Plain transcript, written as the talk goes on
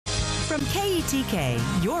From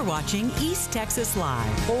KETK, you're watching East Texas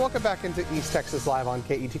Live. Well, welcome back into East Texas Live on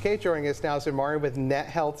KETK. Joining us now is Emauri with Net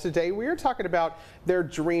Health. Today we are talking about their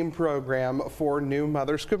DREAM program for new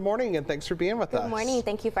mothers. Good morning and thanks for being with us. Good morning.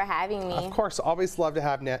 Thank you for having me. Of course, always love to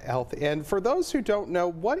have Net Health. And for those who don't know,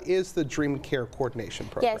 what is the DREAM Care Coordination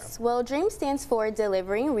Program? Yes, well, DREAM stands for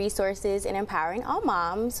Delivering Resources and Empowering All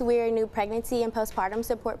Moms. We're a new pregnancy and postpartum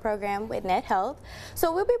support program with Net Health.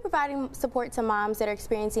 So we'll be providing support to moms that are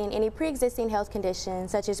experiencing any pre-existing health conditions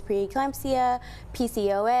such as preeclampsia,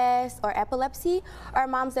 PCOS, or epilepsy, or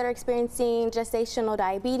moms that are experiencing gestational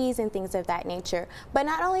diabetes and things of that nature. But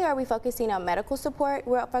not only are we focusing on medical support,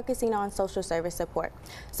 we're focusing on social service support.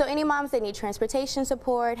 So any moms that need transportation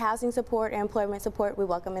support, housing support, or employment support, we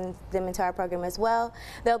welcome them into our program as well.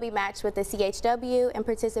 They'll be matched with the CHW and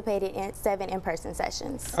participated in 7 in-person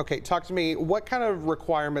sessions. Okay, talk to me. What kind of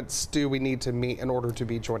requirements do we need to meet in order to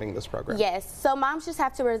be joining this program? Yes, so moms just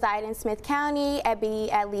have to reside in Smith County and be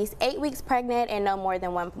at least 8 weeks pregnant and no more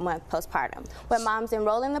than 1 month postpartum. When moms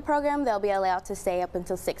enroll in the program, they'll be allowed to stay up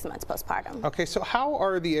until 6 months postpartum. Okay, so how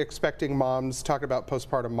are the expecting moms, talk about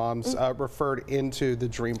postpartum moms, referred into the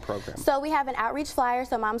DREAM program? So we have an outreach flyer,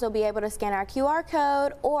 so moms will be able to scan our QR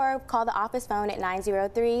code or call the office phone at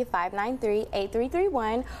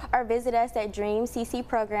 903-593-8331 or visit us at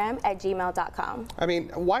dreamccprogram@gmail.com. I mean,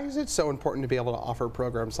 why is it so important to be able to offer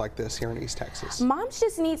programs like this here in East Texas? Moms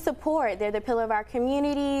just need support. They're the pillar of our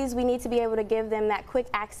communities. We need to be able to give them that quick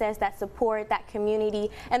access, that support, that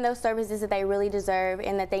community, and those services that they really deserve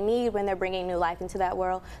and that they need when they're bringing new life into that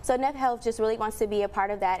world. So Net Health just really wants to be a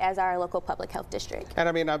part of that as our local public health district. And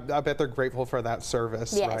I mean, I bet they're grateful for that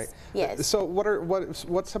service, yes, right? Yes. So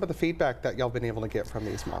what's some of the feedback that y'all been able to get from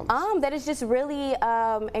these moms? That is just really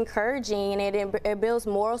encouraging, and it builds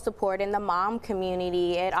moral support in the mom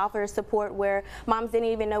community. It offers support where moms didn't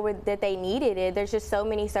even know that they needed it. There's just so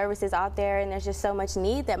many services out there, and there's just so much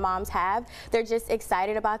need that moms have. They're just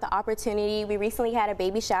excited about the opportunity. We recently had a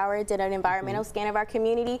baby shower, did an environmental scan of our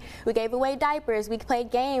community. We gave away diapers, we played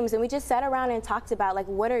games, and we just sat around and talked about, like,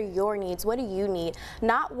 what are your needs? What do you need?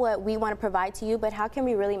 Not what we want to provide to you, but how can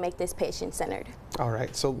we really make this patient-centered? All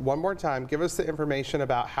right, so one more time, give us the information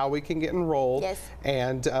about how we can get enrolled. Yes.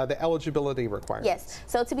 And the eligibility requirements. Yes,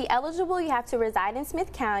 so to be eligible, you have to reside in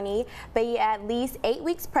Smith County, be at least 8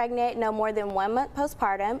 weeks pregnant, no more than 1 month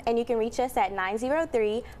postpartum, and you can reach us at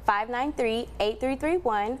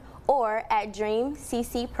 903-593-8331 or at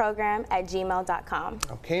dreamccprogram@gmail.com.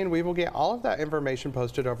 Okay, and we will get all of that information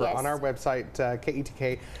posted over on our website,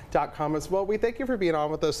 KETK.com as well. We thank you for being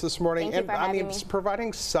on with us this morning. Thank you for having me.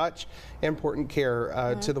 Providing such important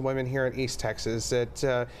care to the women here in East Texas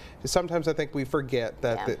that sometimes I think we forget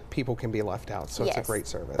that people can be left out. So it's a great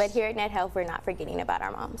service. But here at Net Health, we're not forgetting about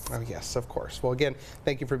our moms. Oh, yes, of course. Well, again,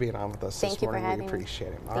 thank you for being on with us this morning. We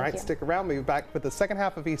appreciate it. All right, stick around. We'll be back with the second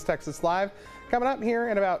half of East Texas Live coming up here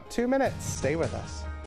in about 2 minutes. Stay with us.